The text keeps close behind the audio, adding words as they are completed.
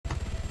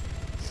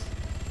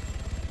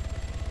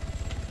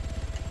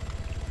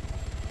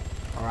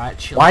Alright,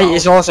 chill Why out.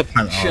 is yours a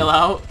plant? Chill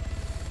out.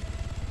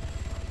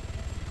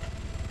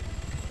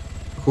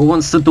 Who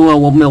wants to do a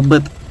 1 mil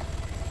bit?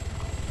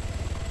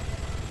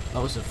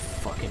 That was a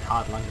fucking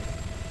hard landing.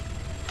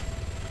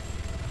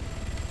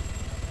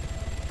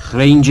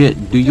 Ranger,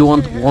 do you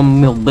want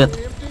 1 mil bit?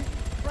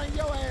 Bring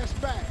your ass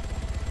back.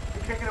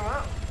 You're kicking him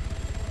out.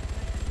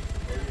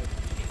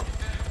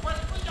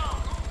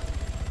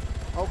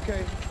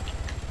 Okay.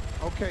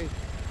 Okay.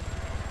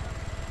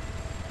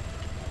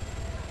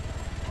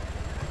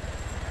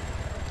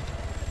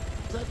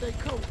 Is that they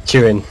coat?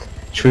 Kieran,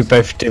 should we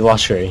both do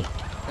lottery?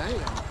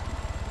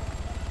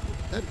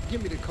 Damn.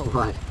 Give me the coat.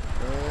 Right.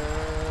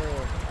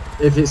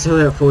 If it's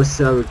only at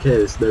 47k,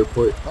 there's no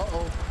point.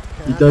 Uh-oh.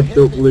 You don't end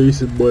up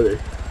losing money.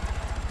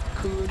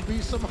 Could be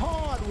some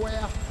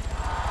hardware.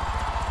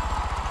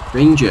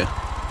 Ranger.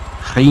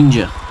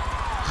 Ranger.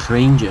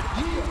 Ranger.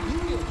 Yeah.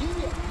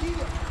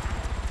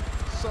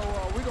 So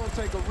we're gonna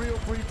take a real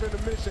brief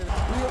intermission.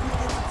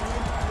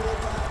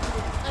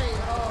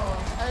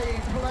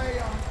 Hey,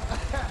 player.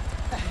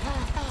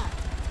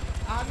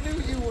 I knew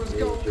you was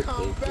gonna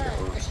come back.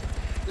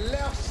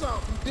 Left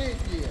something,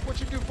 didn't you? What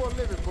you do for a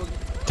living,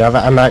 Boogie? Do you have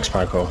an MX,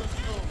 Michael?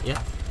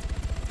 Yeah.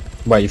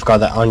 Wait, you've got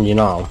that on you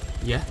now?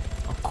 Yeah,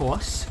 of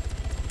course.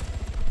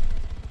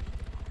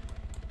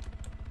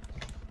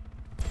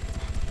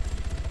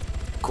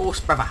 Course,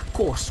 brother.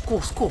 Course.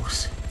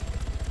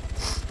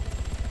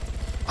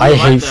 I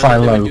hate that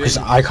flying they were low because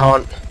doing-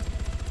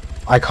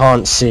 I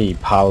can't see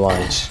power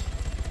lines.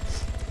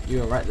 You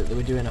were right that they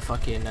were doing a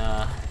fucking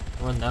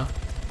run though.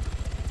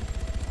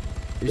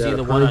 It was Yeah,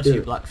 either one or probably two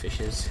do.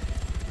 blackfishes.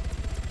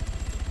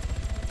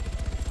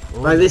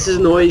 Right, this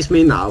annoys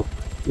me now.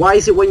 Why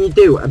is it when you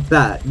do a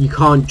bet, you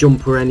can't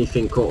jump or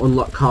anything or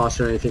unlock cars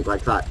or anything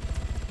like that?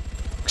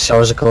 So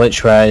there's a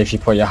glitch where if you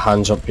put your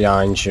hands up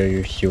behind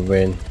you, you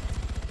win.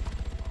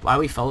 Why are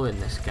we following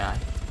this guy?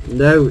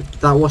 No,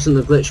 that wasn't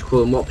the glitch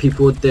call, and what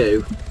people would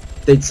do,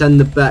 they'd send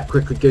the bet,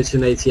 quickly go to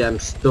an ATM,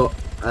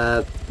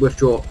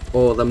 withdraw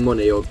all their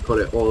money or put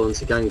it all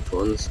into gang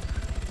funds,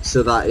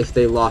 so that if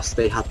they lost,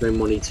 they had no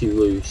money to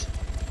lose.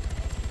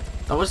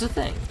 That was the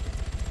thing.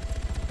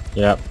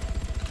 Yep.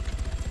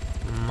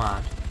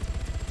 Mad.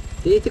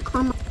 Did you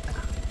decline?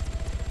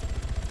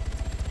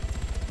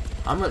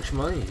 How much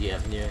money do you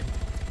have in your?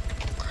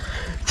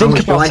 Think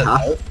much do about I it.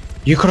 have? though.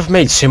 You could have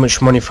made so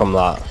much money from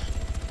that.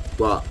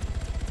 What?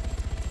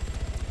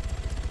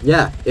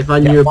 Yeah, if I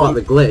knew about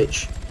the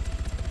glitch.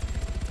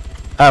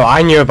 Oh,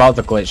 I knew about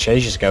the glitch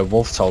ages ago.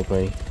 Wolf told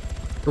me.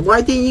 But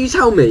why didn't you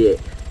tell me it?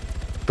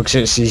 Because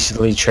it's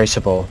easily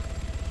traceable.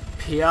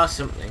 PR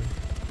something.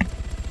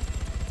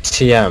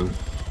 TM.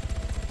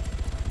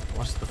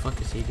 What the fuck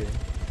is he doing?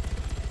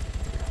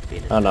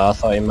 Being I don't know, I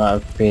thought he might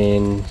have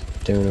been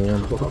doing a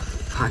run. What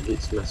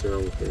faggots messing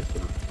around with this,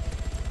 man.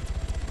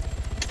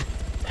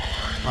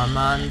 My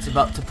man's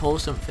about to pull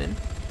something.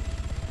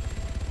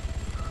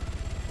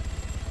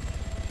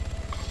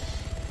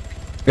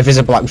 If it's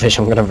a blackfish,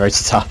 I'm gonna vote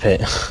to tap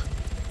it.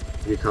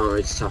 You can't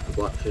really tap a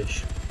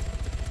blackfish.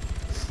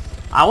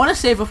 I want to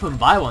save up and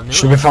buy one. They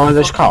Should look we follow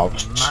those fucking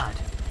cops? Mad.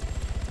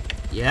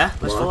 Yeah,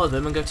 let's What? follow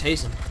them and go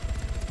tase them.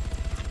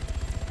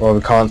 Well,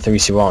 we can't 3,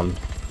 2, 1.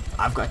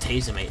 I've got a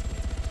taser, mate.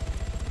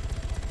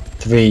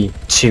 3,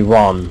 2,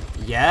 1.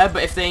 Yeah,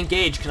 but if they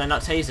engage, can I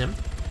not tase them?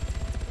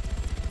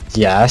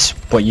 Yes,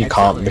 but you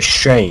can't Exactly.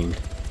 restrain.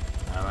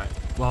 Alright.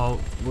 Well,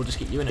 we'll just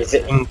get you in it. It's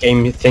an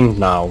in-game thing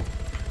now.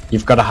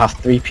 You've got to have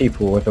 3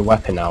 people with a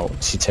weapon out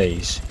to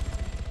tase.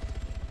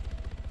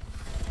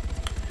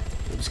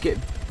 We'll just get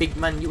big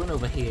man you in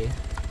over here.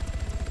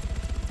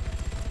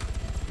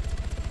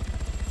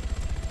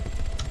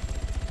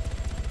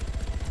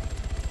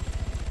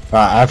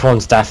 Right,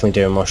 everyone's definitely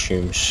doing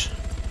mushrooms.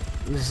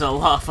 There's a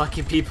lot of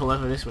fucking people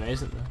over this way,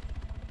 isn't there?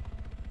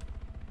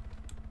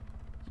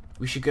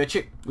 We should go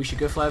check. We should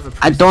go fly over.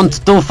 I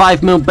don't do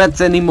 5 mil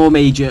bets anymore,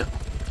 Major.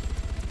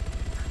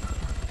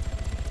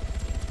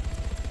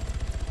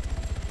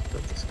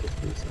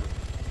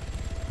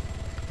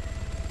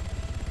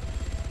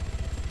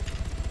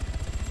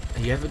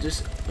 Have you ever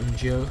just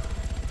unjo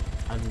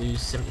and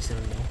lose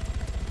 77 mil?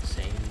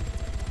 Same.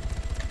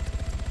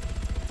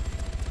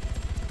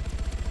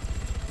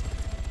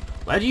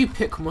 Where do you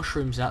pick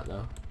mushrooms at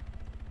though?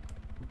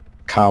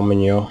 Cow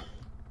manure.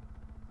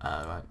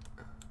 Right.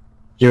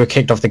 You were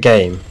kicked off the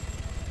game.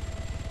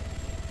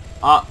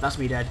 Ah, that's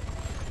me dead.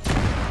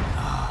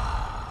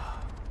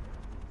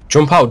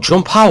 Jump out,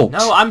 jump out!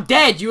 No, I'm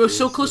dead! You were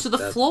so close to the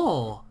dead.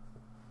 floor!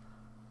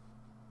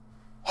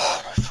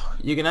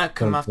 You're gonna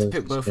come have to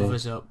pick both of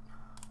us up.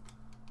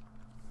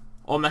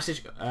 Or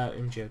message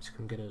MJ to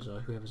come get us, or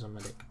whoever's on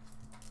medic.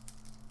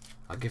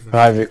 I'll give him.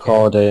 Right,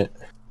 record it.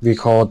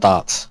 Record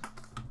that.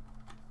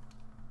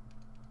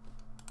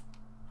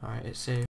 Alright, it's saved.